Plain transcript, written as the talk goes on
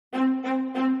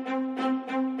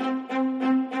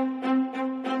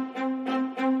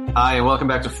Hi, and welcome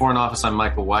back to Foreign Office. I'm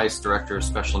Michael Weiss, Director of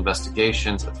Special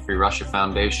Investigations at the Free Russia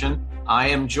Foundation. I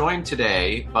am joined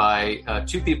today by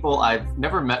two people I've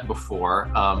never met before,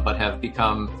 but have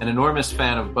become an enormous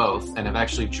fan of both and have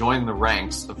actually joined the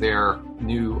ranks of their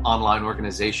new online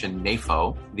organization,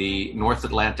 NAFO, the North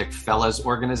Atlantic Fellas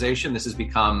Organization. This has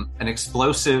become an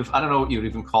explosive, I don't know what you'd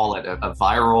even call it, a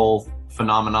viral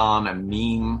phenomenon, a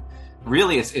meme.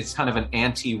 Really, it's kind of an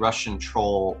anti-Russian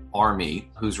troll army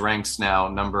whose ranks now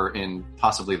number in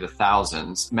possibly the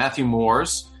thousands. Matthew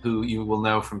Moores, who you will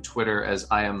know from Twitter as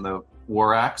I Am the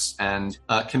Warax, and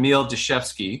Kamil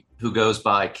Deshevsky, who goes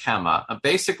by Kama.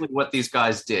 Basically, what these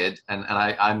guys did, and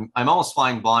I'm almost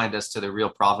flying blind as to the real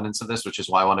provenance of this, which is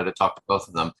why I wanted to talk to both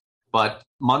of them. But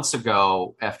months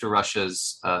ago, after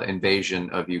Russia's invasion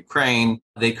of Ukraine,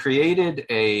 they created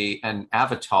an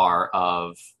avatar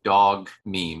of dog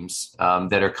memes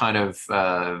that are kind of,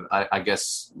 I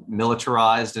guess,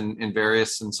 militarized in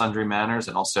various and sundry manners,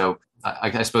 and also,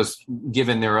 I suppose,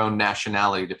 given their own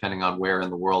nationality, depending on where in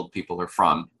the world people are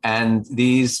from. And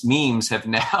these memes have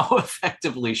now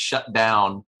effectively shut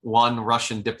down one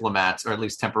Russian diplomat, or at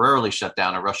least temporarily shut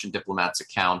down a Russian diplomat's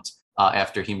account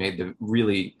after he made the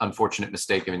really unfortunate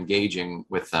mistake of engaging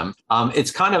with them.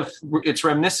 It's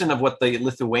reminiscent of what the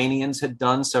Lithuanians had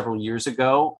done several years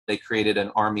ago. They created an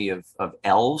army of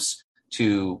elves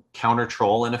to counter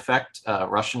troll, in effect,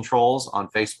 Russian trolls on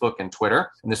Facebook and Twitter.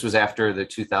 And this was after the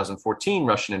 2014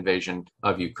 Russian invasion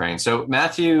of Ukraine. So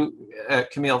Matthew,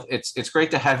 Camille, it's great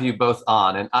to have you both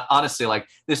on. And honestly,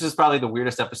 this is probably the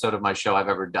weirdest episode of my show I've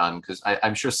ever done, because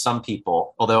I'm sure some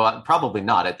people, although probably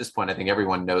not at this point, I think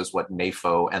everyone knows what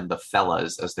NAFO and the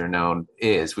Fellas, as they're known,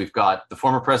 is. We've got the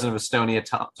former president of Estonia,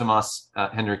 Tomas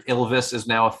Hendrik Ilves, is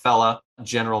now a fella.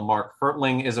 General Mark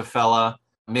Hertling is a fella.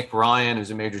 Mick Ryan,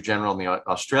 who's a major general in the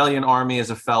Australian Army, is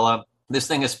a fella. This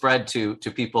thing has spread to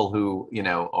people who,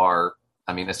 are,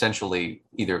 essentially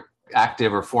either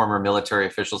active or former military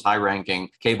officials, high-ranking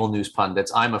cable news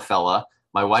pundits. I'm a fella.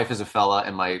 My wife is a fella,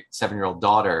 and my 7-year-old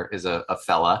daughter is a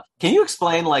fella. Can you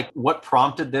explain, what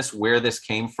prompted this, where this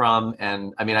came from?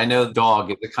 And, I know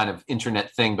dog is a kind of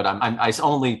internet thing, but I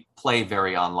only play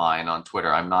very online on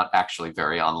Twitter. I'm not actually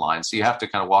very online. So you have to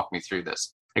kind of walk me through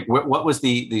this. What was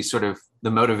the sort of the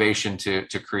motivation to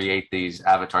create these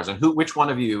avatars, and which one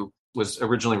of you was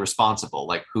originally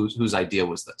responsible? Whose idea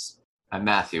was this? And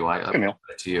Matthew, I put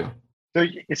it to you.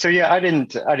 So yeah, I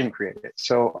didn't create it.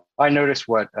 So I noticed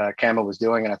what Campbell was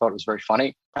doing, and I thought it was very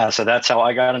funny. So that's how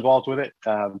I got involved with it.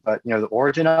 But the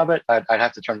origin of it, I'd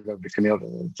have to turn it over to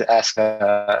Camille to ask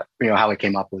how he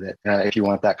came up with it. If you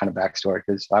want that kind of backstory,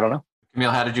 because I don't know.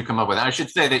 Camille, how did you come up with it? I should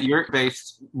say that you're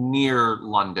based near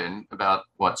London, about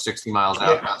 60 miles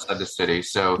outside the city.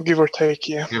 So give or take,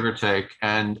 yeah. Give or take.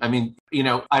 And I've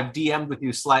DM'd with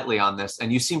you slightly on this,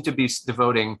 and you seem to be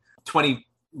devoting 5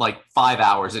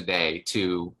 hours a day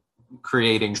to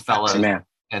creating fellas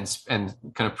and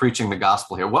kind of preaching the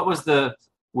gospel here.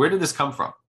 Where did this come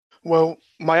from? Well,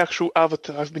 my actual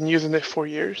avatar, I've been using it for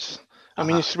years.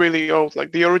 It's really old.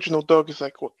 The original dog is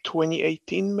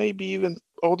 2018, maybe even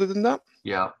older than that.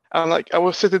 Yeah. And I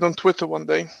was sitting on Twitter one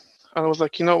day, and I was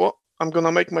like, you know what? I'm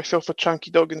gonna make myself a chunky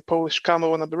dog in Polish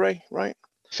camo and a beret, right?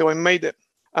 So I made it,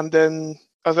 and then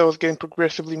as I was getting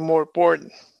progressively more bored,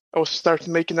 I was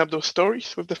starting making up those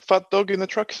stories with the fat dog in a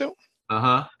tracksuit.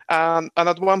 And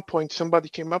at one point, somebody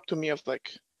came up to me. I was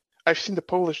like, I've seen the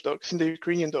Polish dog, seen the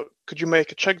Ukrainian dog. Could you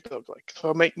make a Czech dog?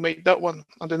 So I made that one,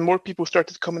 and then more people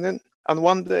started coming in. And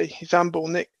one day, Zambo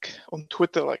Nick on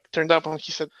Twitter turned up, and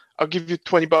he said, "I'll give you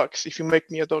 $20 if you make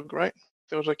me a dog, right?"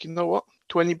 So I was like, you know what?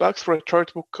 $20 for a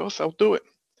charitable cause, I'll do it.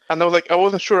 And I was I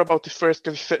wasn't sure about it first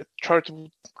because he said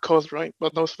charitable cause, right?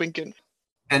 But I was thinking.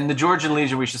 And the Georgian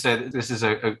Legion, we should say, that this is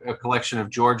a collection of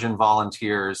Georgian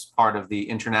volunteers, part of the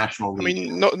International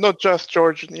Legion. Not just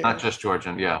Georgian. Yeah. Not just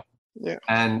Georgian, yeah. Yeah.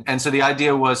 And so the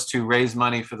idea was to raise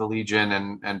money for the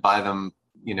Legion and buy them,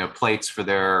 plates for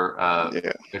their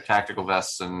tactical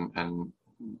vests and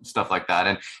stuff like that.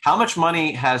 And how much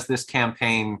money has this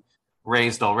campaign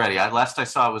raised already? Last I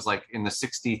saw it was in the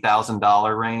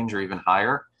 $60,000 range or even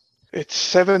higher. It's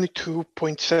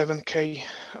 72.7K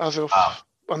as of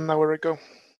an hour ago.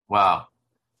 Wow.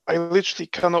 I literally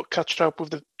cannot catch up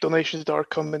with the donations that are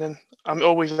coming in. I'm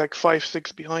always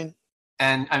 5-6 behind.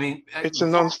 And it's a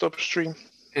non-stop stream.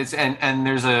 And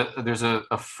there's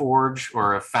a forge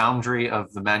or a foundry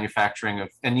of the manufacturing of,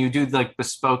 and you do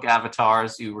bespoke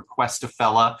avatars. You request a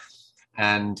fella,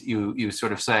 and you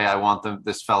sort of say, I want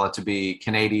this fella to be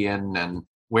Canadian and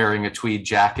wearing a tweed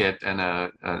jacket and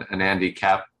an Andy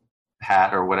Cap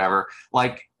hat or whatever.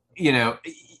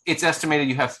 it's estimated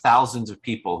you have thousands of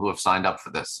people who have signed up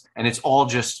for this, and it's all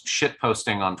just shit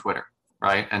posting on Twitter,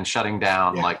 right? And shutting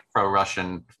down like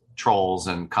pro-Russian trolls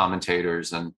and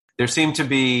commentators. And there seemed to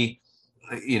be,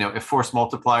 a force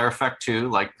multiplier effect too.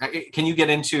 Like, can you get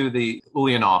into the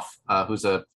Ulyanov, who's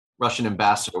a Russian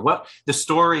ambassador? What the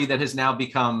story that has now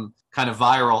become kind of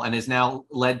viral and has now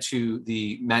led to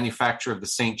the manufacture of the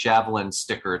Saint Javelin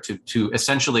sticker to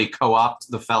essentially co-opt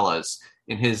the fellas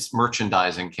in his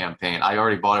merchandising campaign. I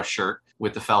already bought a shirt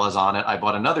with the fellas on it. I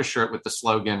bought another shirt with the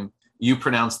slogan, "You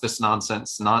pronounce this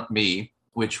nonsense, not me,"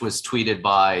 which was tweeted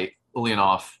by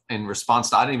Ulyanov in response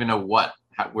to, I don't even know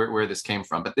where this came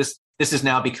from, but this has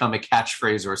now become a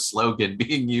catchphrase or a slogan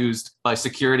being used by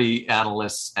security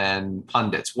analysts and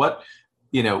pundits.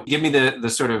 Give me the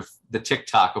sort of the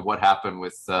TikTok of what happened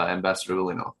with Ambassador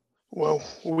Ulyanov. Well,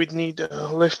 we'd need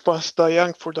Live Past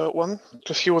Young for that one,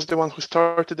 because he was the one who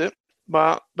started it.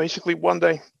 But basically one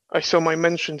day I saw my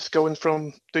mentions going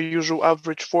from the usual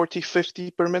average 40,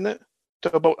 50 per minute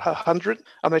to about 100.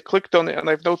 And I clicked on it and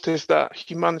I've noticed that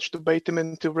he managed to bait him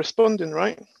into responding,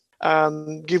 right?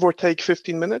 And give or take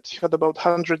 15 minutes, you had about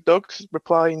 100 dogs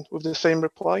replying with the same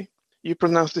reply. "You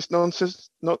pronounce this nonsense,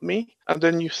 not me." And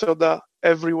then you saw that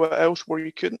everywhere else where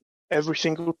you couldn't. Every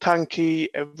single tanky,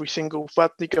 every single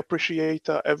Vatnik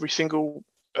appreciator, every single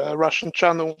Russian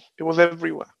channel, it was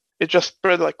everywhere. It just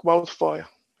spread like wildfire.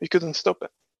 You couldn't stop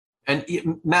it. And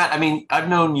Matt, I mean, I've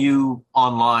known you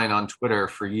online on Twitter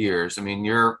for years. I mean,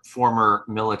 you're former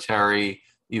military.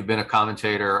 You've been a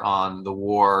commentator on the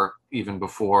war even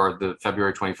before the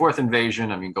February 24th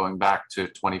invasion. I mean, going back to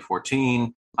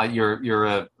 2014. You're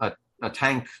a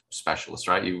tank specialist,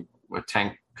 right? You were a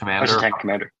tank commander. I was a tank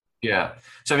commander. Yeah.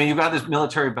 So I mean, you've got this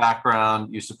military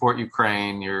background. You support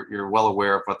Ukraine. You're well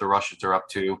aware of what the Russians are up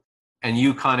to, and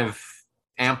you kind of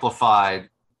amplified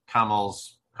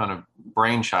Kamal's kind of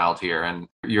brainchild here, and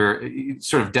you're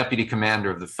sort of deputy commander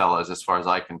of the fellas, as far as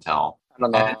I can tell. I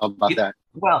don't know about that.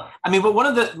 Well, I mean, but one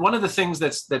of the things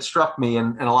that struck me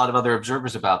and a lot of other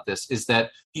observers about this is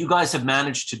that you guys have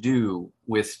managed to do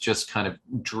with just kind of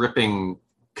dripping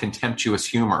contemptuous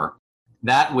humor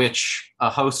that which a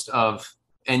host of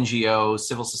NGOs,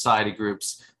 civil society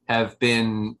groups have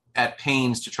been at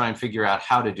pains to try and figure out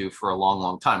how to do for a long,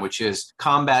 long time, which is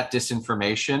combat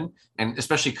disinformation and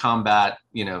especially combat,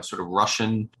 sort of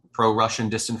pro-Russian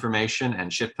disinformation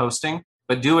and shitposting,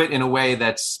 but do it in a way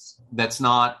that's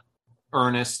not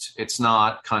earnest. It's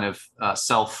not kind of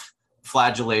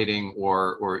self-flagellating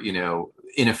or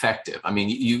ineffective. I mean,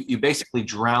 you basically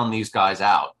drown these guys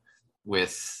out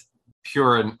with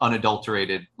pure and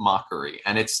unadulterated mockery.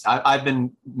 And I've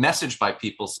been messaged by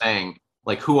people saying,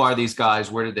 like, who are these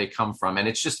guys? Where did they come from? And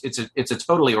it's a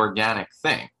totally organic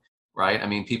thing, right? I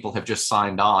mean, people have just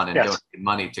signed on and donated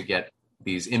money to get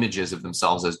these images of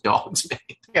themselves as dogs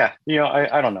made. Yeah,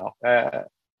 I don't know.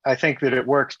 I think that it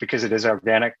works because it is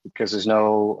organic, because there's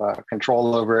no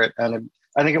control over it. And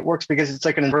I think it works because it's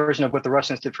like an inversion of what the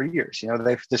Russians did for years.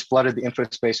 They've just flooded the info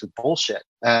space with bullshit.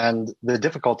 And the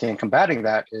difficulty in combating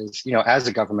that is, as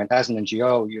a government, as an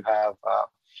NGO, you have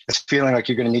this feeling like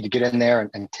you're going to need to get in there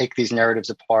and take these narratives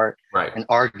apart, right, and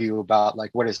argue about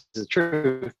like what is the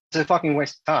truth. It's a fucking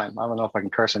waste of time. I don't know if I can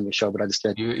curse on this show, but I just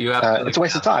did. It's a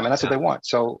waste of time, and that's what they want.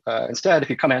 So instead, if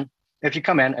you come in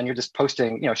and you're just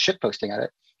posting, shit posting at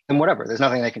it, then whatever. There's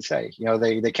nothing they can say.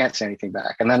 They can't say anything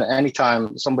back. And then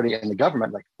anytime somebody in the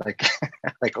government, like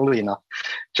Ulyanov,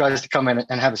 tries to come in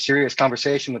and have a serious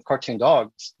conversation with cartoon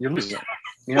dogs, you're losing.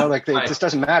 Right. It just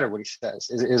doesn't matter what he says.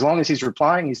 As long as he's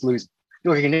replying, he's losing.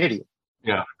 You're like an idiot.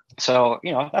 Yeah. So,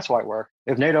 that's why I work.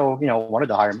 If NATO, wanted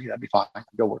to hire me, that'd be fine. I'd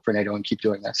go work for NATO and keep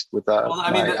doing this with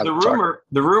the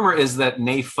rumor is that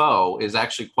NAFO is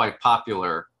actually quite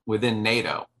popular within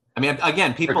NATO. I mean,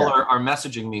 again, people are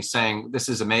messaging me saying, this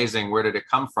is amazing. Where did it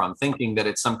come from? Thinking that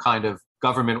it's some kind of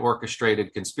government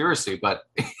orchestrated conspiracy, but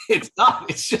it's not.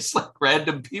 It's just like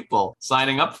random people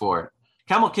signing up for it.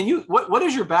 Kamal, what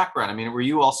is your background? I mean, were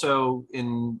you also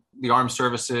in the armed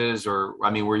services, or,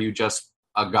 I mean, were you just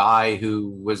a guy who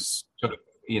was sort of,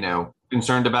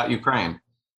 concerned about Ukraine?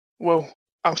 Well,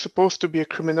 I'm supposed to be a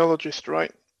criminologist,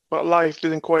 right? But life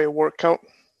didn't quite work out.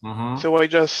 Mm-hmm. So I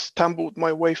just stumbled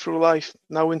my way through life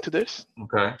now into this.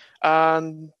 Okay.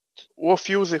 And what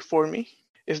fuels it for me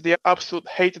is the absolute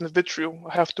hate and vitriol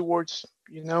I have towards,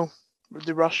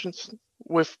 the Russians,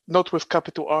 not with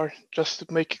capital R, just to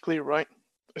make it clear, right?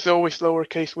 It's always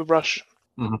lowercase with Russia.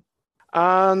 Mm-hmm.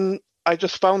 And I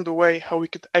just found a way how we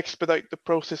could expedite the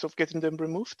process of getting them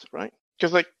removed, right?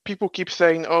 Because like people keep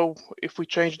saying, oh, if we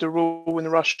change the rule in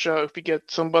Russia, if we get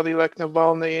somebody like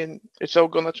Navalny in, it's all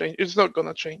gonna change. It's not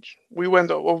gonna change. We went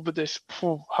over this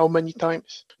how many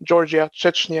times? Georgia,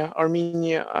 Chechnya,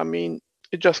 Armenia. I mean,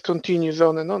 it just continues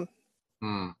on and on.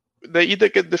 Mm. They either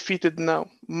get defeated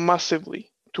now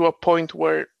massively to a point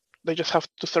where they just have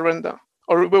to surrender,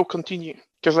 or it will continue.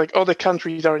 Because like other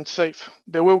countries aren't safe.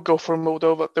 They will go for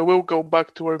Moldova. They will go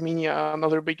back to Armenia and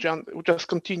Azerbaijan. It will just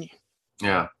continue.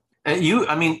 Yeah.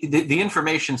 The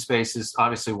information space is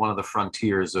obviously one of the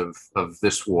frontiers of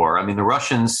this war. I mean, the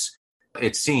Russians,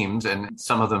 it seems, and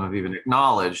some of them have even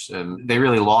acknowledged, they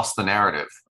really lost the narrative.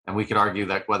 And we could argue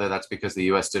that whether that's because the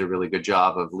U.S. did a really good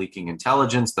job of leaking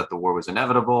intelligence that the war was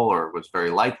inevitable or was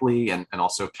very likely, and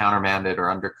also countermanded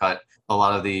or undercut a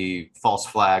lot of the false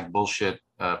flag bullshit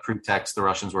pretext the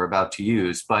Russians were about to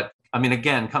use. But I mean,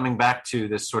 again, coming back to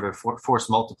this sort of force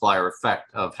multiplier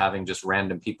effect of having just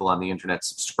random people on the internet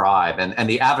subscribe, and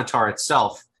the avatar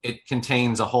itself, it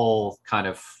contains a whole kind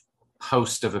of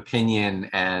host of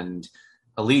opinion and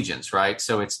allegiance, right?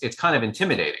 So it's kind of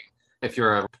intimidating. If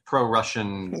you're a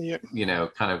pro-Russian,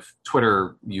 kind of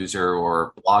Twitter user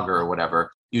or blogger or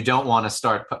whatever, you don't want to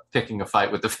start picking a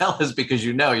fight with the fellas because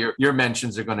you know your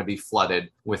mentions are going to be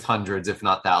flooded with hundreds, if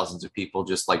not thousands of people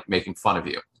just like making fun of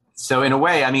you. So in a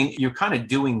way, I mean, you're kind of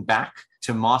doing back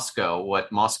to Moscow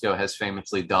what Moscow has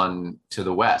famously done to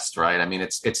the West, right? I mean,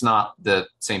 it's not the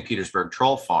St. Petersburg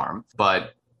troll farm,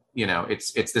 but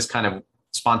it's this kind of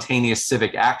spontaneous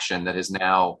civic action that has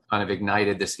now kind of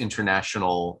ignited this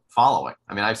international following.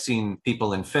 I mean, I've seen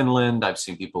people in Finland, I've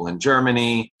seen people in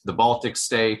Germany, the Baltic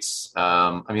states.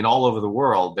 I mean, all over the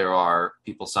world, there are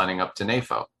people signing up to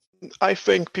NAFO. I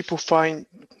think people find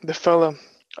the fella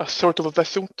a sort of a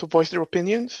vessel to voice their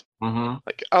opinions. Mm-hmm.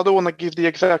 Like, I don't want to give the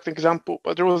exact example,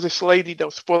 but there was this lady that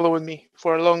was following me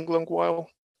for a long, long while.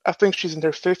 I think she's in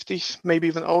her 50s, maybe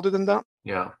even older than that.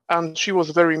 Yeah. And she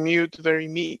was very mute, very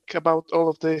meek about all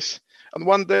of this. And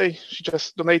one day she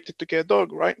just donated to get a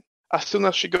dog, right? As soon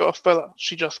as she got a fella,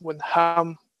 she just went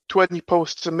ham, 20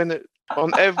 posts a minute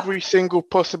on every single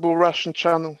possible Russian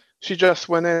channel. She just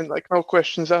went in, like, no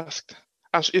questions asked.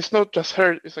 And it's not just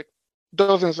her, it's like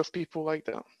dozens of people like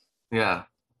that. Yeah.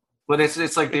 But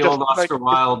it's like the old Oscar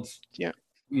Wilde,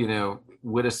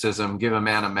 witticism, give a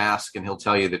man a mask and he'll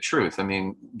tell you the truth. I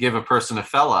mean, give a person a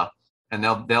fella and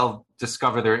they'll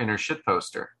discover their inner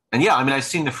shitposter. And yeah, I mean, I've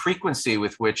seen the frequency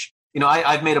with which,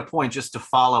 I've made a point just to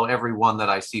follow everyone that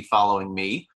I see following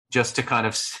me, just to kind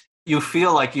of, you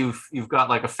feel like you've got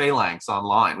like a phalanx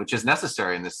online, which is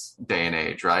necessary in this day and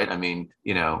age, right? I mean,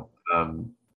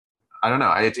 I don't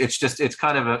know. It's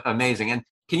kind of amazing. And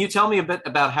can you tell me a bit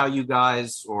about how you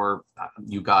guys,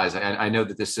 I know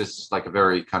that this is like a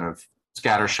very kind of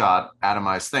scattershot,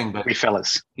 atomized thing, but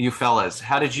you fellas,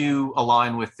 how did you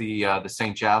align with the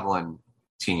St. Javelin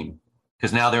team?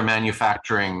 Because now they're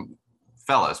manufacturing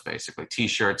fellas, basically,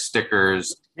 T-shirts,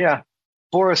 stickers. Yeah.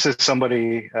 Boris is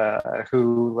somebody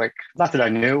who, like, not that I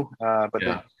knew,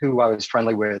 but who I was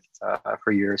friendly with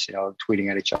for years,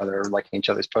 tweeting at each other, liking each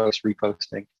other's posts,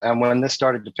 reposting. And when this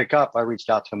started to pick up, I reached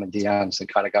out to him in DMs and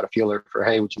kind of got a feeler for,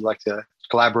 hey, would you like to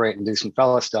collaborate and do some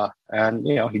fella stuff? And,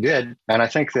 he did. And I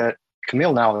think that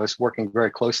Camille now is working very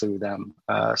closely with them.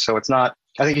 So it's not,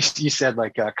 I think you said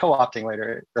like co-opting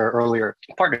later or earlier,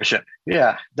 partnership.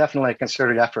 Yeah, definitely a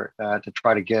concerted effort to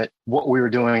try to get what we were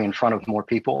doing in front of more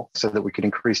people so that we could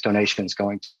increase donations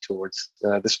going towards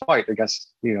this fight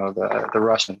against, the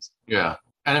Russians. Yeah.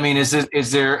 And I mean,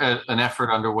 is there an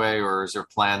effort underway, or is there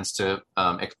plans to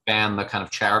expand the kind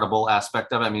of charitable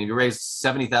aspect of it? I mean, you raised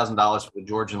 $70,000 for the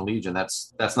Georgian Legion.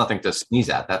 That's nothing to sneeze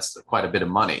at. That's quite a bit of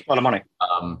money. A lot of money.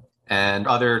 And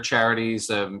other charities,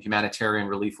 humanitarian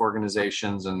relief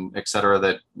organizations, and et cetera,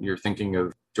 that you're thinking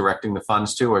of directing the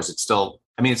funds to? Or is it still,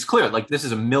 I mean, it's clear, like, this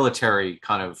is a military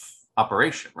kind of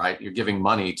operation, right? You're giving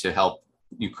money to help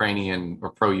Ukrainian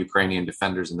or pro-Ukrainian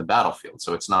defenders in the battlefield.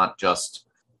 So it's not just,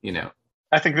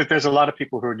 I think that there's a lot of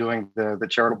people who are doing the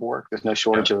charitable work. There's no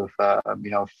shortage of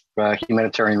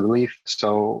humanitarian relief.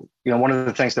 So, one of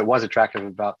the things that was attractive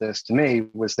about this to me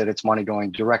was that it's money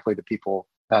going directly to people,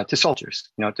 to soldiers,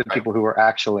 to people who are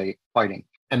actually fighting.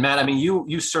 And Matt, I mean,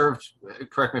 you served,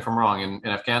 correct me if I'm wrong, in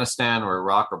Afghanistan or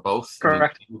Iraq or both?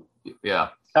 Correct. I mean, yeah.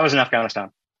 I was in Afghanistan.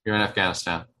 You're in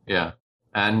Afghanistan. Yeah.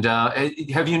 And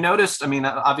have you noticed, I mean,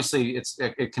 obviously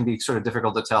it can be sort of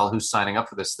difficult to tell who's signing up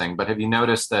for this thing, but have you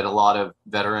noticed that a lot of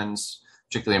veterans,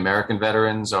 particularly American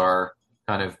veterans, are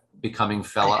kind of becoming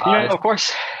fellow-eyed? Of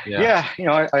course. Yeah.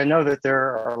 I know that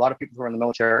there are a lot of people who are in the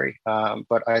military,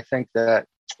 but I think that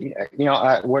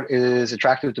What is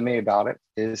attractive to me about it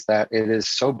is that it is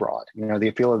so broad. The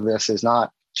appeal of this is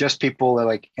not just people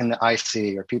like in the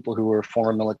IC or people who were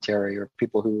former military or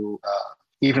people who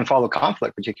even follow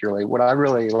conflict particularly. What I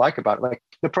really like about it, like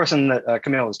the person that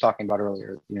Camille was talking about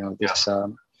earlier,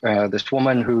 this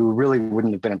woman who really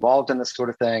wouldn't have been involved in this sort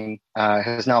of thing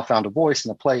has now found a voice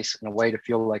and a place and a way to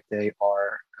feel like they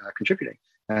are contributing.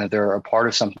 They're a part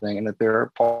of something and that they're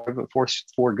a part of it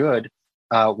for good,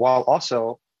 while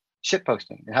also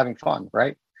shitposting and having fun,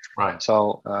 right? Right.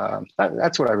 So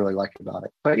that's what I really like about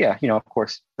it. But yeah, of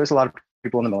course, there's a lot of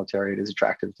people in the military. It is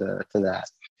attractive to that.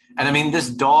 And I mean, this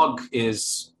dog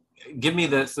give me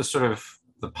the sort of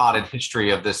the potted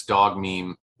history of this dog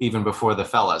meme even before the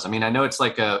fellas. I mean, I know it's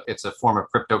a form of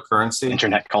cryptocurrency.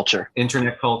 Internet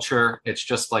culture. It's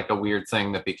just like a weird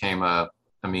thing that became a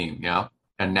meme,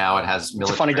 and now it has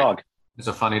military. It's a funny dog. It's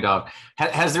a funny dog.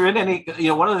 Has there been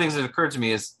any, one of the things that occurred to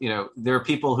me is, there are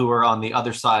people who are on the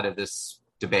other side of this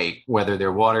debate, whether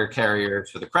they're water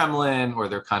carriers for the Kremlin or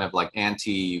they're kind of like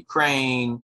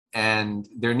anti-Ukraine, and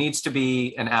there needs to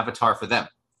be an avatar for them.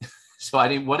 So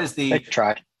They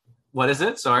tried. What is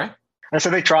it? Sorry. I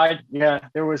said they tried. Yeah,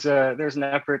 there's an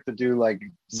effort to do like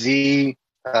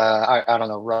I don't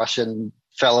know, Russian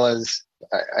fellas.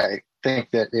 I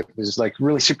think that it was like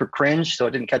really super cringe, so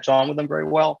it didn't catch on with them very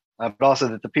well. But also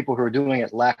that the people who were doing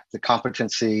it lacked the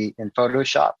competency in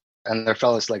Photoshop, and their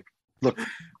fellas look,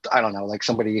 I don't know, like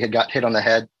somebody had got hit on the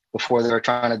head before they were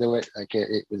trying to do it. Like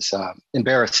it was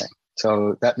embarrassing.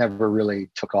 So that never really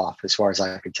took off as far as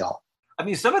I could tell. I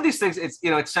mean, some of these things,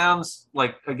 it sounds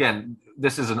like, again,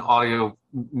 this is an audio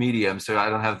medium, so I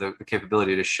don't have the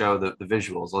capability to show the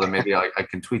visuals, although maybe I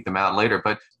can tweet them out later.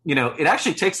 But, it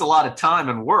actually takes a lot of time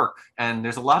and work, and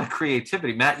there's a lot of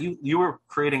creativity. Matt, you were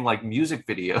creating like music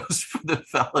videos for the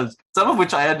fellas, some of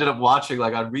which I ended up watching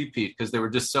like on repeat because they were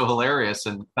just so hilarious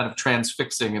and kind of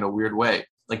transfixing in a weird way,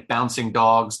 like bouncing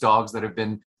dogs that have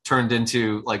been turned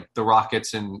into like the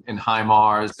rockets in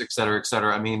HIMARS, et cetera, et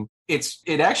cetera. I mean,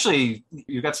 it actually,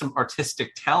 you got some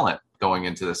artistic talent going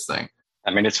into this thing.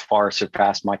 I mean, it's far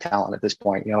surpassed my talent at this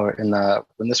point.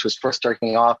 When this was first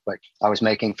starting off, like I was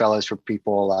making fellas for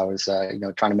people. I was,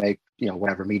 trying to make,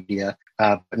 whatever media.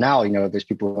 But now, there's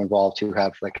people involved who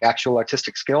have like actual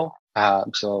artistic skill.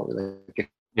 So if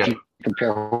you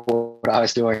compare what I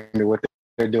was doing to what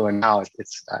they're doing now,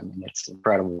 it's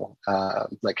incredible.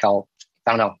 Like how,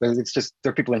 I don't know. It's just,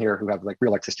 there are people in here who have like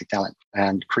real artistic talent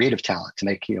and creative talent to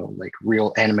make, like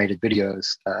real animated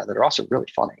videos that are also really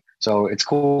funny. So it's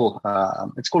cool.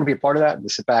 It's cool to be a part of that and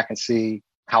to sit back and see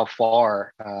how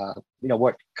far,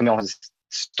 what Camille has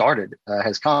started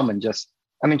has come and just,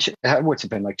 what's it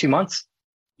been, like 2 months?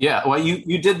 Yeah. Well,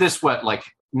 you did this, like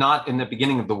not in the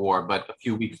beginning of the war, but a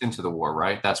few weeks into the war,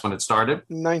 right? That's when it started?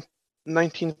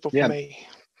 19th of May.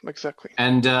 Exactly.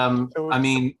 And go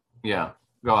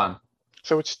on.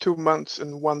 So it's 2 months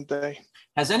and 1 day.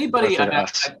 Has anybody,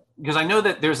 because I know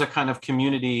that there's a kind of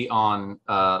community on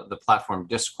the platform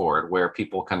Discord where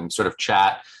people can sort of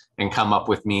chat and come up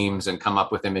with memes and come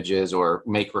up with images or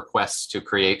make requests to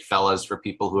create fellas for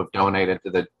people who have donated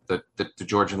to the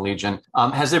Georgian Legion.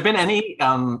 Has there been any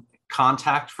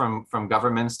contact from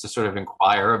governments to sort of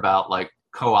inquire about like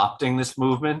co-opting this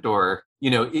movement, or,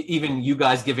 even you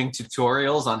guys giving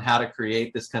tutorials on how to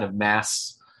create this kind of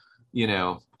mass,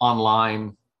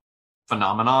 online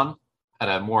phenomenon at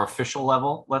a more official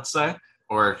level, let's say?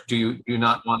 Or do you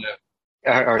not want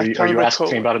to? Are you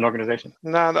asking about an organization?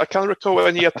 No, I can't recall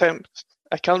any attempts.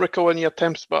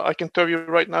 But I can tell you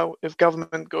right now, if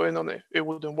government go in on it, it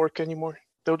wouldn't work anymore.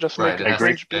 They'll just make it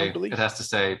cringe beyond belief. It has to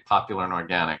say popular and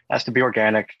organic. It has to be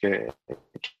organic. It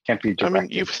can't be direct. I mean,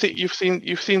 you've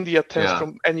seen the attempts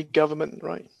from any government,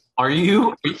 right? Are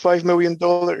you $5 million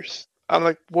and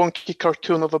like wonky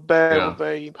cartoon of a bear with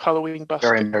a Halloween basket?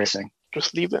 Very embarrassing.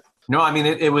 Just leave it. No, I mean,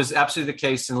 it was absolutely the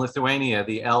case in Lithuania.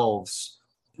 The elves,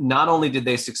 not only did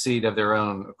they succeed of their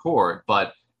own accord,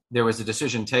 but there was a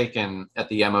decision taken at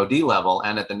the MOD level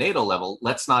and at the NATO level,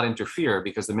 let's not interfere,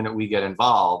 because the minute we get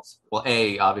involved, well,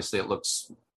 A, obviously it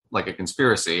looks like a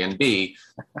conspiracy, and B,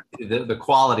 the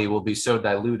quality will be so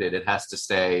diluted, it has to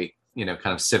stay, kind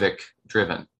of civic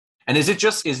driven. And is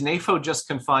NAFO just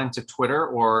confined to Twitter,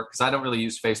 or, because I don't really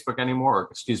use Facebook anymore,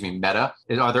 or Meta?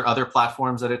 Are there other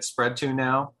platforms that it's spread to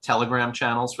now? Telegram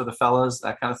channels for the fellas,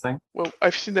 that kind of thing? Well,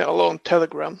 I've seen it a lot on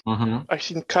Telegram. Mm-hmm. I've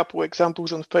seen a couple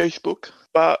examples on Facebook,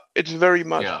 but it's very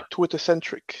much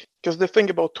Twitter-centric. Because the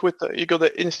thing about Twitter, you got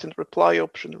the instant reply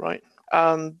option, right?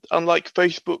 And unlike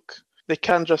Facebook, they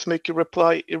can't just make your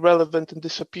reply irrelevant and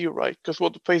disappear, right? Because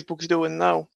what Facebook's doing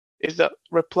now is that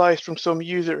replies from some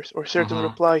users or certain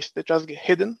replies, they just get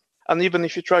hidden. And even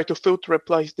if you try to filter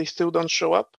replies, they still don't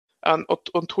show up. And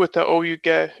on Twitter, all you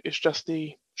get is just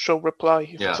the show reply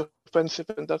if it's offensive,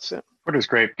 and that's it. Twitter's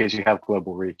great because you have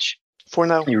global reach. For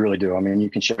now. You really do. I mean, you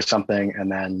can share something,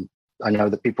 and then I know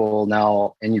that people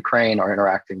now in Ukraine are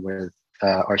interacting with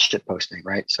our shit posting,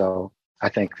 right? So I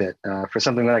think that for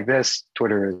something like this,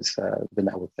 Twitter is the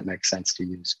network that makes sense to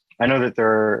use. I know that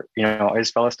there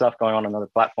is fella stuff going on other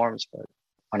platforms, but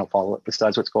I don't follow it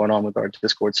besides what's going on with our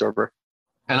Discord server.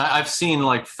 And I've seen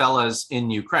like fellas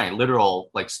in Ukraine, literal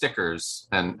like stickers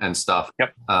and stuff.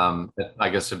 Yep. That I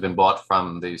guess have been bought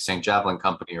from the St. Javelin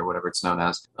company or whatever it's known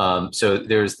as. So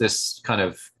there's this kind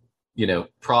of,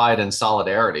 pride and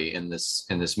solidarity in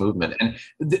this movement. And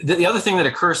the other thing that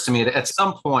occurs to me, that at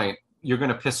some point you're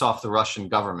going to piss off the Russian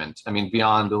government. I mean,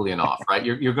 beyond Ulyanov, right?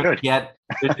 You're going to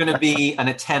there's going to be an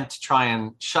attempt to try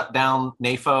and shut down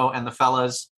NAFO and the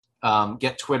fellas,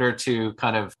 get Twitter to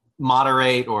kind of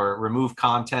moderate or remove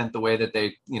content the way that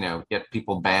they, get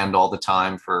people banned all the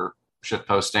time for shit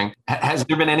posting. Has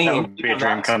there been any? That would be a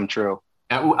dream come true.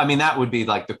 I mean, that would be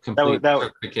like the complete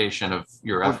certification of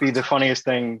your efforts. Would be the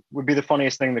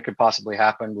funniest thing that could possibly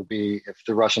happen would be if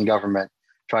the Russian government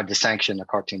tried to sanction a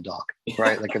cartoon dog,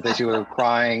 right? Like if they were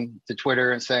crying to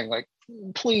Twitter and saying like,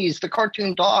 please, the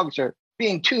cartoon dogs are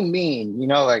being too mean,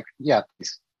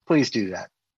 please do that.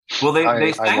 Well,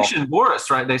 they sanctioned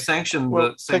Boris, right? They sanctioned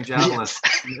the St. Javelin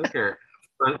liquor.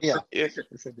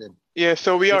 Yeah,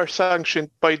 so we are sanctioned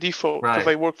by default because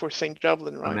I work for St.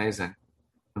 Javelin, right?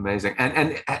 Amazing.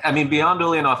 And I mean, beyond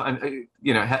Ulyanov,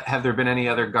 have there been any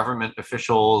other government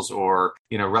officials or,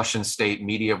 Russian state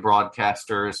media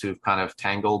broadcasters who've kind of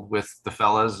tangled with the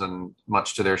fellas and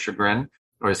much to their chagrin?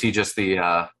 Or is he just the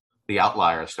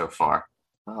outlier so far?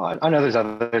 Oh, I know there's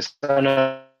others. I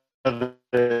know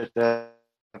that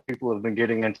people have been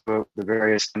getting into the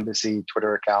various embassy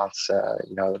Twitter accounts. I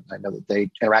know that they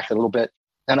interact a little bit.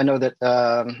 And I know that,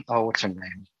 what's her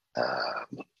name?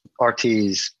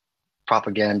 RT's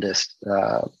propagandist.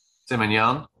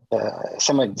 Simonyan?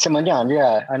 Simonyan,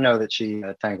 yeah. I know that she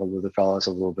tangled with the fellows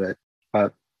a little bit.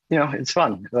 But, it's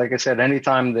fun. Like I said,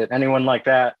 anytime that anyone like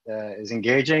that is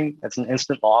engaging, that's an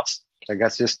instant loss. Like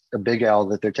that's just a big L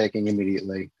that they're taking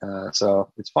immediately.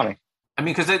 So it's funny. I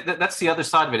mean, because that's the other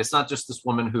side of it. It's not just this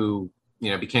woman who,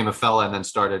 became a fella and then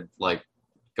started like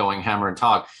going hammer and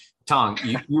tongue.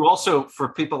 You also, for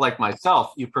people like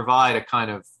myself, you provide a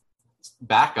kind of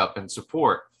backup and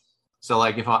support. So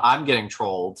like if I'm getting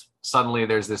trolled, suddenly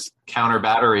there's this counter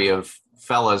battery of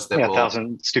fellas that will...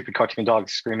 1,000 stupid cartoon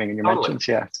dogs screaming in your mentions.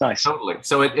 Yeah, it's nice. Totally.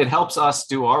 So it helps us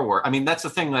do our work. I mean, that's the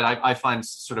thing that I find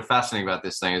sort of fascinating about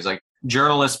this thing is like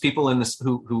journalists, people in this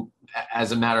who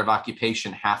as a matter of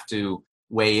occupation have to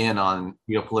weigh in on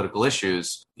geopolitical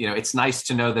issues. It's nice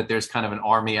to know that there's kind of an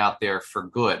army out there for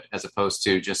good as opposed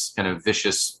to just kind of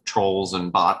vicious trolls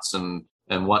and bots and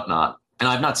whatnot. And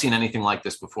I've not seen anything like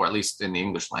this before, at least in the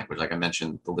English language. Like I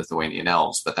mentioned, the Lithuanian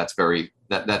elves, but that's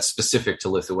specific to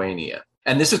Lithuania.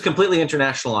 And this is completely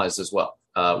internationalized as well,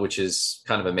 which is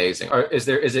kind of amazing. Are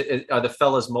the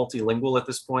fellas multilingual at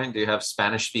this point? Do you have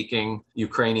Spanish-speaking,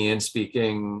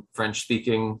 Ukrainian-speaking,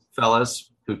 French-speaking fellas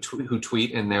who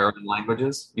tweet in their own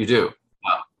languages? You do.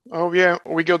 Wow. Oh yeah,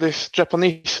 we got this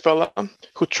Japanese fella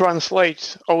who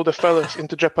translates all the fellas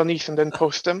into Japanese and then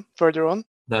posts them further on.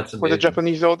 That's amazing. For the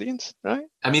Japanese audience, right?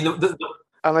 I mean, and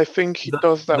I think he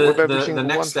does that with every single one.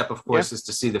 The next step, of course, is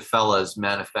to see the fellas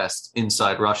manifest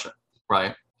inside Russia,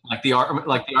 right? Like the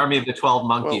army of the 12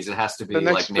 monkeys, it has to be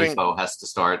like NAFO has to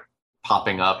start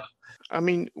popping up. I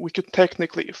mean, we could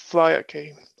technically fly a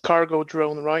cargo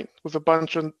drone, right, with a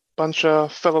bunch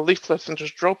of fellow leaflets and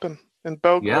just drop them in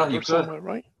Belgrade or somewhere,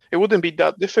 right? It wouldn't be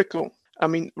that difficult. I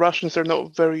mean, Russians are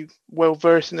not very well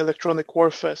versed in electronic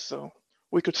warfare, so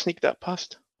we could sneak that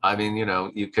past. I mean,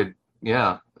 you could,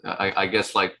 I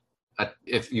guess like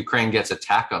if Ukraine gets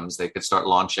ATACMS, they could start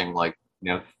launching like,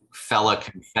 fella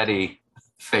confetti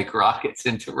fake rockets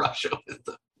into Russia with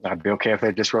them. I'd be okay if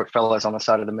they just wrote fellas on the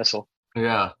side of the missile.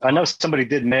 Yeah. I know somebody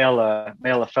did mail a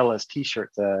fella's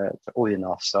t-shirt to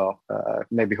Ulyanov, so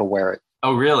maybe he'll wear it.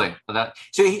 Oh, really?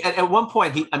 So at one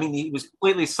point, he was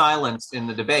completely silenced in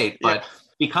the debate, but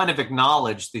he kind of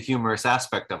acknowledged the humorous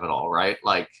aspect of it all, right?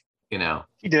 Like,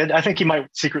 He did. I think he might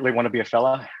secretly want to be a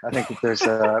fella. I think that there's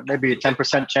maybe a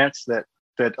 10% chance that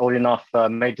Ulyanov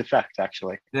may defect,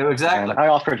 actually. Yeah, exactly. And I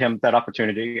offered him that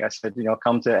opportunity. I said,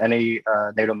 come to any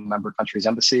NATO member country's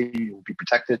embassy. You will be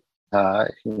protected.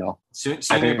 Soon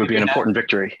I think it would be an important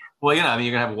victory. Well, you're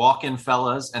going to have walk-in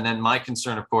fellas. And then my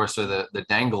concern, of course, are the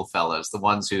dangle fellas, the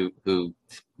ones who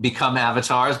become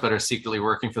avatars but are secretly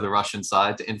working for the Russian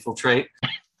side to infiltrate.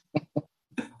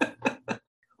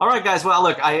 All right, guys. Well,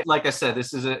 look, like I said,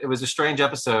 it was a strange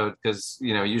episode because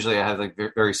usually I have like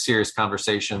very serious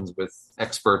conversations with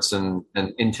experts and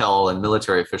intel and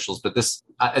military officials, but this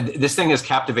thing has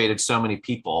captivated so many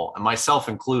people, and myself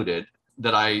included,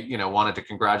 that I wanted to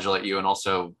congratulate you and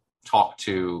also talk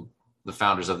to the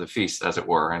founders of the feast, as it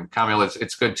were. And Camille,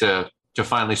 it's good to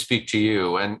finally speak to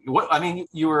you. And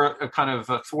you were a kind of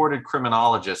a thwarted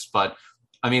criminologist, but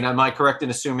I mean, am I correct in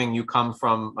assuming you come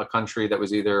from a country that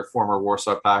was either former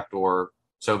Warsaw Pact or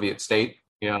Soviet state?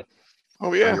 Yeah.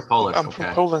 Oh yeah, you're Polish. I'm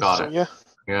from Poland, Got so it. yeah.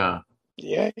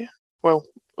 Yeah. Yeah. Well,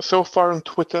 so far on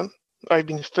Twitter, I've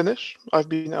been Finnish, I've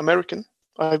been American,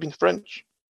 I've been French,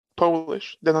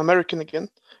 Polish, then American again.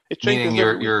 It changes.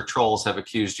 Meaning your trolls have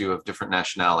accused you of different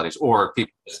nationalities or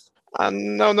people.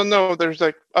 No. There's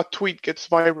like a tweet gets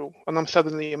viral, and I'm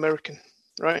suddenly American,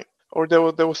 right? Or there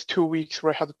was 2 weeks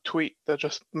where I had a tweet that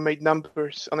just made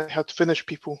numbers, and I had Finnish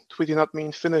people tweeting at me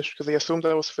in Finnish because they assumed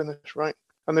I was Finnish, right?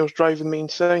 And it was driving me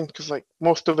insane because like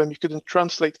most of them you couldn't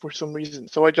translate for some reason.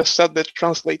 So I just sat there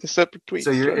translating separate tweets.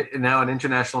 So you're now an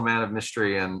international man of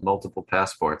mystery and multiple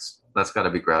passports. That's got to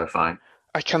be gratifying.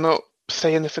 I cannot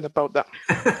say anything about that.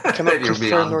 I cannot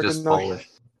confirm nor deny. Polish.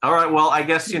 All right. Well, I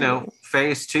guess,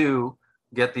 phase 2,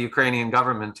 get the Ukrainian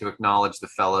government to acknowledge the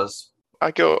fellas. I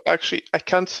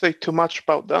can't say too much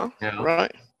about that,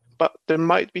 right? But there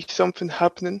might be something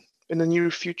happening in the near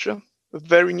future, a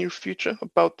very near future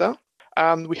about that.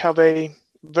 And we have a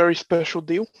very special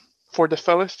deal for the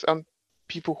fellas and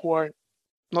people who are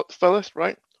not fellas,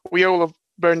 right? We all have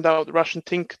burned out Russian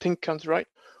think cans, right?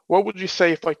 What would you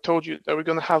say if I told you that we're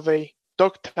going to have a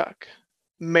dog tag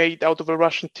made out of a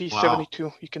Russian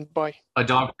T-72 you can buy? A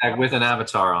dog tag with an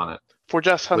avatar on it. For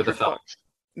just $100.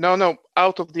 No,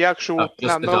 out of the actual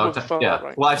dog tag. Yeah.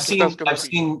 Right? Well, I've seen,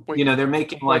 they're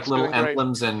making like little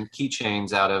emblems and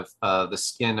keychains out of the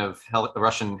skin of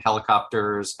Russian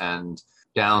helicopters and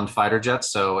downed fighter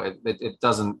jets. So it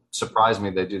doesn't surprise me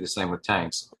they do the same with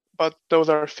tanks. But those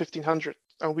are 1,500,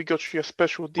 and we got you a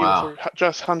special deal for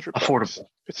just $100. Affordable.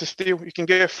 It's a steal. You can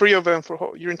get 3 of them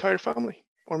for your entire family,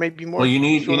 or maybe more. Well, you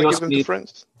want to give them to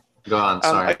friends. Go on.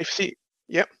 Sorry. I've seen.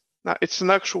 Yep. Now it's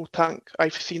an actual tank.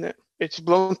 I've seen it. It's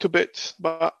blown to bits,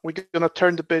 but we're gonna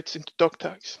turn the bits into dog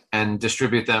tags and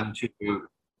distribute them to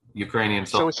Ukrainian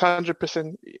soldiers. So it's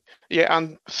 100%. Yeah,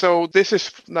 and so this is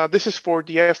for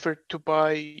the effort to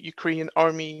buy Ukrainian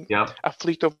army a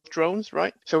fleet of drones,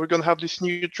 right? So we're gonna have this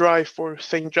new drive for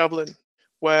St. Javelin,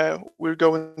 where we're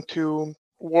going to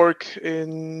work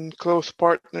in close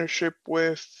partnership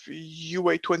with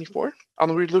UA24,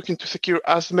 and we're looking to secure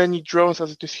as many drones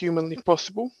as it is humanly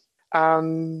possible,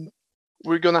 and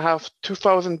we're going to have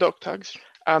 2,000 dog tags,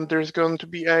 and there's going to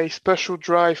be a special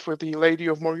drive for the Lady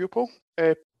of Mariupol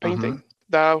painting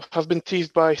that has been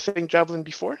teased by St. Javelin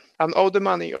before. And all the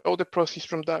money, all the proceeds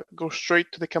from that go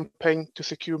straight to the campaign to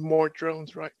secure more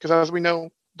drones, right? Because as we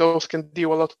know, those can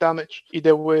deal a lot of damage,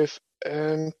 either with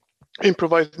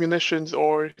improvised munitions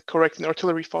or correcting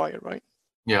artillery fire, right?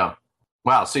 Yeah.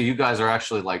 Wow. So you guys are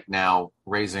actually like now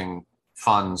raising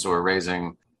funds or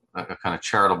raising a kind of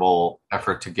charitable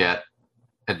effort to get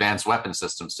advanced weapon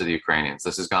systems to the Ukrainians.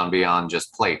 This has gone beyond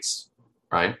just plates,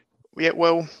 right? Yeah,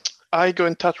 well, I go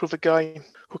in touch with a guy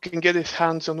who can get his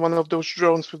hands on one of those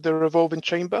drones with the revolving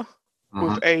chamber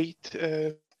with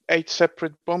eight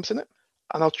separate bombs in it.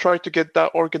 And I'll try to get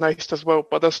that organized as well,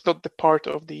 but that's not the part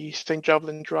of the St.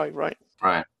 Javelin drive, right?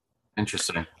 Right.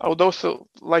 Interesting. I would also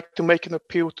like to make an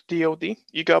appeal to DOD.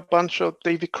 You got a bunch of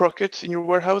Davy Crockett's in your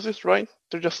warehouses, right?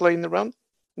 They're just laying around.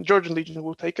 Georgian Legion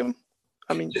will take them.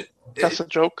 I mean, that's a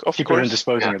joke, of course,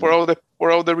 for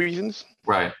all the reasons.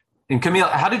 Right. And Camille,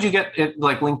 how did you get it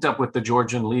like linked up with the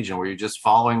Georgian Legion? Were you just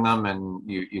following them and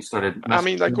you started? I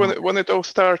mean, like when it all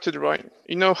started, right?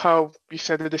 You know how you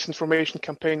said the disinformation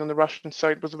campaign on the Russian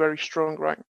side was very strong,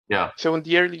 right? Yeah. So in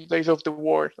the early days of the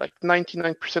war, like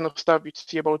 99% of stuff you'd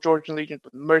see about Georgian Legion,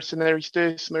 but mercenaries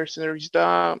this, mercenaries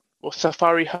that, or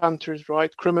safari hunters,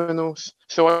 right? Criminals.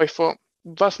 So I thought,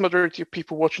 vast majority of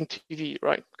people watching TV,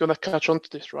 right, gonna catch on to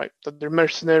this, right? That they're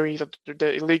mercenaries, that they're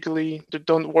there illegally, they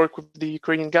don't work with the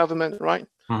Ukrainian government, right?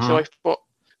 So I thought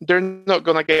they're not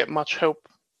gonna get much help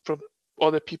from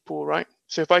other people, right?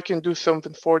 So if I can do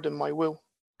something for them, I will.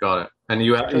 Got it. And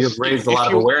you've raised a lot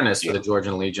of awareness for the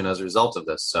Georgian Legion as a result of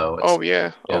this. So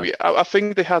I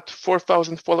think they had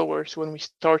 4,000 followers when we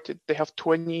started. They have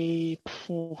 20.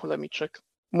 Let me check.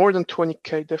 More than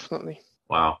 20K, definitely.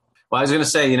 Wow. Well, I was going to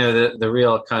say, the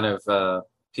real kind of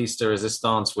piece de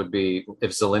resistance would be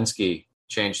if Zelensky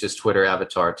changed his Twitter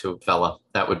avatar to a fella.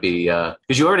 That would be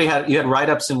because you had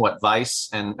write-ups in Vice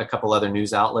and a couple other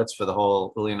news outlets for the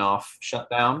whole Ulyanov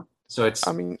shutdown. So it's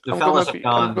I mean, the fellas have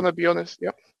gone. I'm gonna be honest.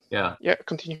 Yeah. Yeah. Yeah.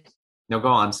 Continue. No, go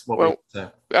on. What were you say?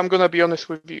 I'm gonna be honest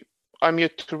with you. I'm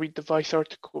yet to read the Vice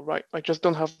article, right? I just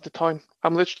don't have the time.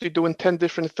 I'm literally doing 10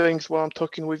 different things while I'm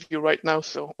talking with you right now,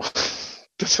 so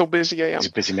that's how busy I am. He's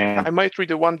a busy man. I might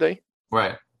read it one day.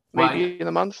 Right. Maybe in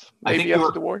a month. Maybe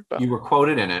after the war. But... You were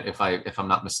quoted in it, if I'm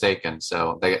not mistaken.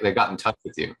 So they got in touch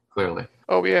with you, clearly.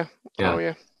 Oh yeah.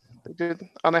 They did,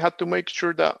 and I had to make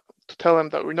sure to tell them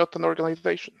that we're not an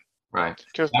organization. Right.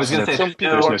 Because I was going to say some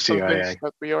people are no CIA. convinced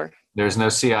that we are. There's no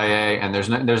CIA, and there's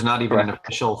not even an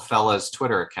official fellas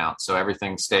Twitter account, so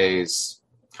everything stays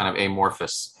kind of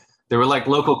amorphous. There were like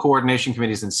local coordination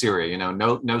committees in Syria,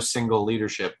 no single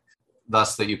leadership,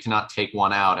 thus that you cannot take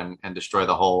one out and destroy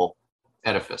the whole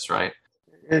edifice, right?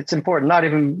 It's important. Not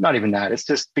even that. It's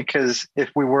just because if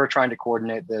we were trying to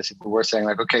coordinate this, if we were saying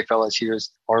like, okay, fellas,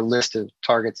 here's our list of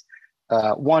targets.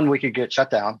 One, we could get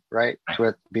shut down, right? So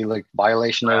it'd be like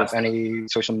violation of any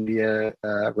social media,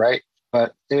 right?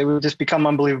 But it would just become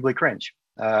unbelievably cringe.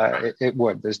 It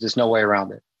would. There's just no way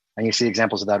around it. And you see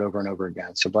examples of that over and over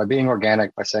again. So by being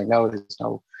organic, by saying, no, there's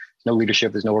no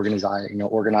leadership, there's no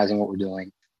organizing what we're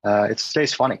doing, it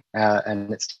stays funny.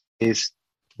 And it stays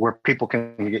where people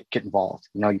can get involved.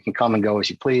 You can come and go as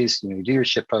you please. You do your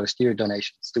shit post, do your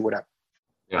donations, do whatever.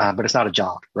 Yeah. But it's not a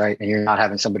job, right? And you're not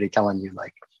having somebody telling you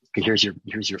like, okay, here's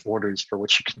your orders for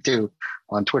what you can do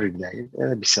on Twitter today.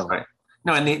 It'd be silly. Right.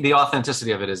 No, and the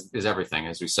authenticity of it is everything,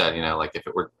 as we said. Like if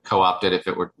it were co-opted, if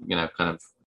it were kind of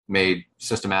made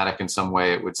systematic in some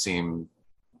way, it would seem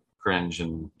cringe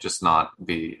and just not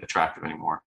be attractive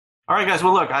anymore. All right, guys.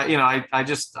 Well, look,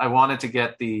 I wanted to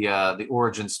get the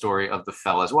origin story of the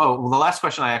fellas. Well, the last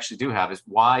question I actually do have is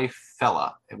why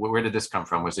fella? Where did this come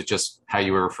from? Was it just how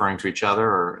you were referring to each other,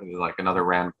 or like another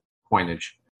random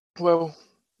coinage? Well,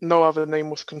 no other name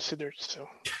was considered, so.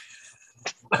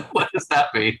 What does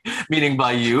that mean? Meaning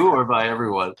by you or by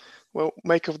everyone? Well,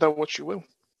 make of that what you will.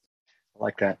 I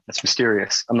like that. That's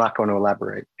mysterious. I'm not going to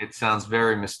elaborate. It sounds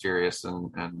very mysterious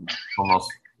and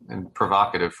almost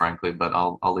provocative, frankly, but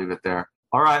I'll leave it there.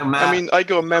 All right, Matt. I mean, I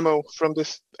got a memo from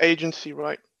this agency,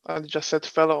 right? And it just said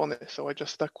fella on it, so I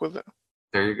just stuck with it.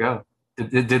 There you go.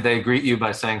 Did they greet you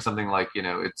by saying something like,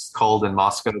 it's cold in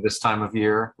Moscow this time of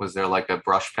year? Was there like a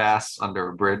brush pass under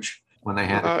a bridge when they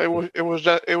had it? It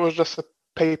was just a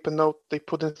paper note they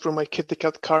put in through my kitty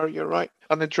cat carrier, right?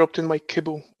 And it dropped in my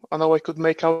kibble. And all I could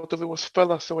make out of it was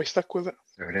fella, so I stuck with it.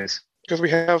 There it is. Because we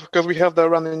have that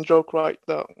running joke, right?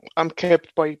 That I'm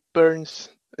kept by Burns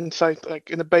inside, like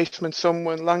in a basement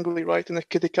somewhere in Langley, right? In a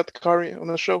kitty cat carrier on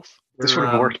a shelf. This would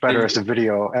have worked better as a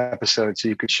video episode, so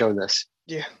you could show this.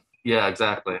 Yeah. Yeah,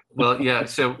 exactly. Well, yeah.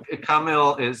 So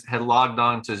Kamil had logged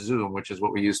on to Zoom, which is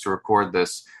what we use to record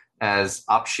this, as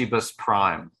Opshibus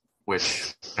Prime,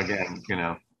 which again,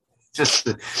 just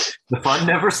the fun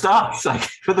never stops, like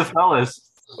for the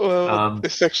fellas. Well,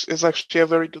 it's actually a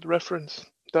very good reference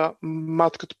that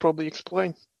Matt could probably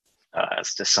explain.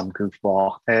 It's just some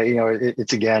goofball.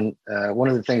 It's again one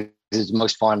of the things that's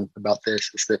most fun about this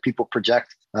is that people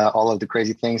project all of the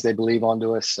crazy things they believe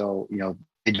onto us. So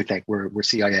they do think we're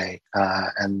CIA,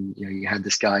 and you had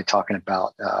this guy talking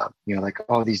about like,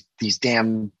 oh, these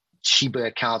damn Shiba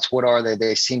accounts. What are they?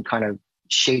 They seem kind of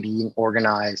shady and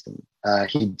organized.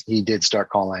 And he did start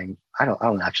calling. I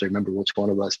don't actually remember which one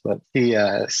it was, but he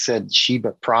said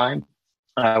Shiba Prime,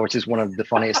 which is one of the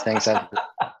funniest things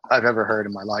I've ever heard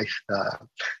in my life.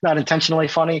 Not intentionally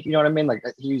funny, you know what I mean? Like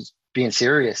he was being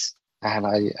serious, and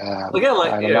I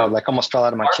don't know, like almost fell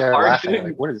out of my chair laughing.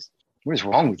 Like, what is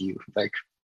wrong with you? Like.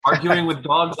 Arguing with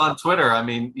dogs on Twitter. I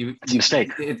mean, it's a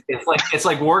mistake. It's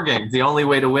like war games. The only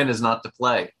way to win is not to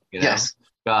play. Yes.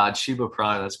 God, Shiba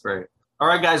Prime. That's great. All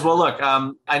right, guys. Well, look,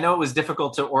 I know it was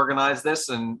difficult to organize this,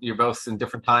 and you're both in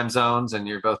different time zones, and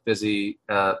you're both busy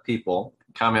people.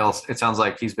 Kamil, it sounds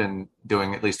like he's been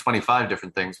doing at least 25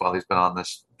 different things while he's been on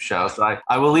this show. So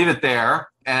I will leave it there.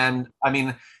 And I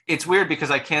mean, it's weird because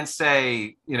I can't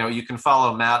say, you can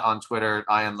follow Matt on Twitter.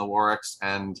 I am the Warwicks,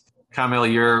 and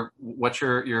Kamil, what's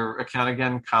your account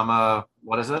again?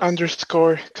 What is it?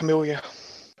 _ Camellia.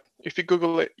 If you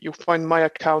Google it, you'll find my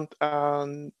account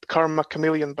and Karma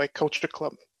Chameleon by Culture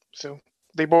Club. So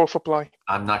they both apply.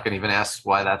 I'm not going to even ask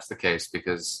why that's the case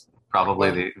because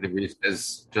probably the reason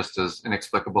is just as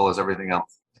inexplicable as everything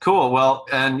else. Cool. Well,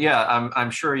 and yeah,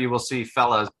 I'm sure you will see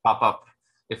fellas pop up,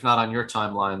 if not on your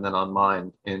timeline, then on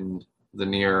mine in the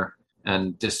near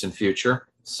and distant future.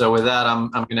 So with that, I'm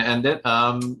going to end it.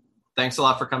 Thanks a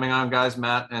lot for coming on, guys,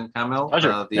 Matt and Kamil.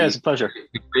 Pleasure. It's a pleasure.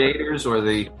 The creators or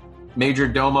the major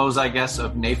domos, I guess,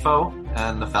 of NAFO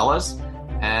and the fellas.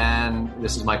 And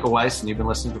this is Michael Weiss, and you've been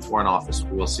listening to Foreign Office.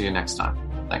 We will see you next time.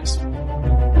 Thanks.